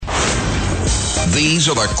These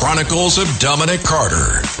are the Chronicles of Dominic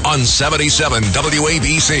Carter on 77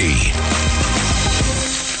 WABC.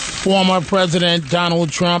 Former President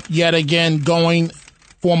Donald Trump yet again going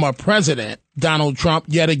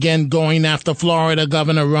after Florida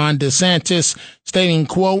Governor Ron DeSantis, stating,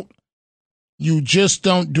 quote, "You just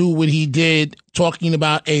don't do what he did," talking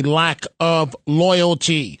about a lack of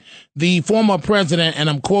loyalty. The former president, and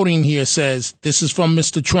I'm quoting here, says, this is from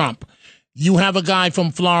Mr. Trump, "You have a guy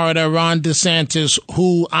from Florida, Ron DeSantis,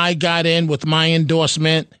 who I got in with my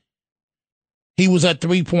endorsement. He was at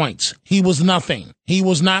 3 points. He was nothing. He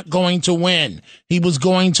was not going to win. He was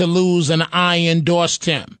going to lose, and I endorsed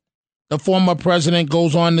him." The former president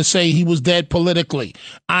goes on to say he was dead politically.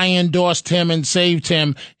 "I endorsed him and saved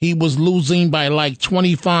him. He was losing by like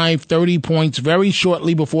 25, 30 points very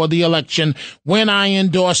shortly before the election. When I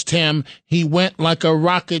endorsed him, he went like a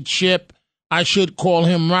rocket ship. I should call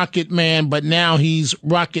him Rocket Man, but now he's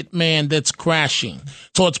Rocket Man that's crashing."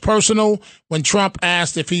 So it's personal. When Trump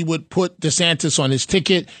asked if he would put DeSantis on his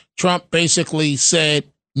ticket, Trump basically said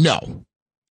no.